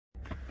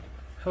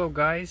Hello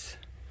guys,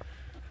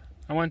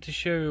 I want to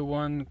show you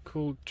one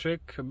cool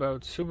trick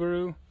about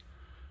Subaru.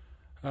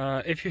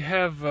 If you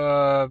have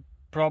a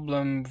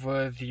problem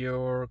with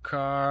your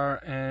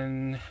car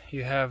and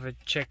you have a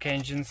check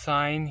engine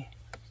sign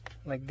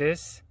like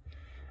this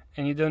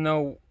and you don't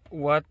know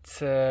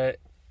what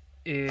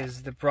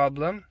is the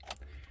problem,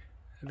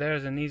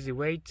 there's an easy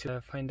way to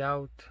find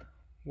out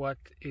what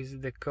is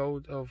the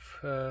code of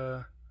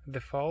the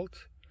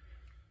fault.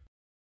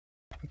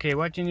 Okay,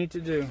 what you need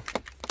to do,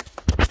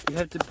 you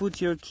have to put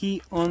your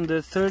key on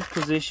the third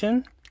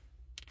position,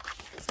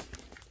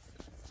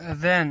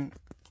 then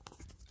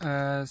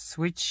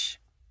switch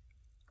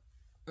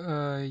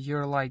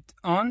your light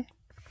on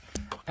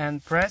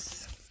and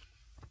press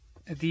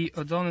the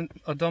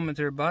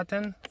odometer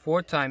button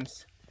 4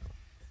 times.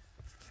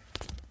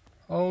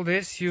 All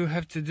this you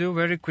have to do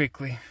very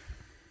quickly.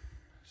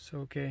 So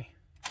okay,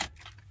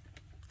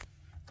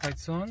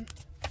 lights on,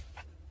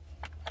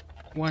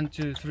 1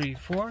 2 3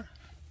 4,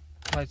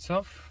 lights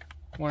off,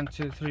 1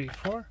 2 3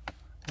 4,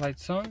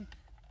 lights on,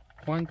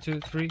 1 2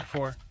 3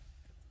 4.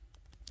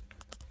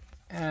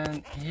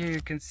 And here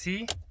you can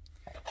see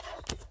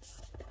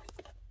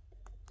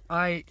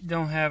I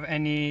don't have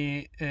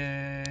any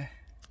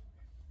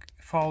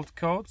fault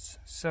codes,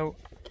 so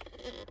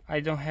I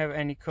don't have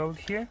any code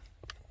here.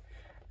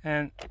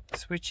 And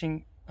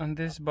switching on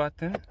this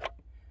button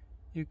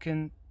you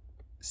can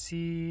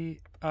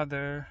see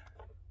other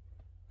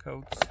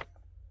codes.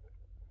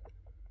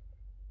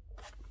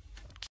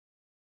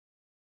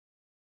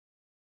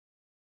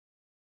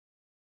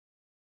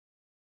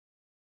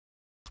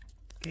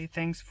 Okay,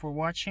 thanks for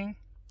watching.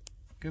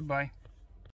 Goodbye.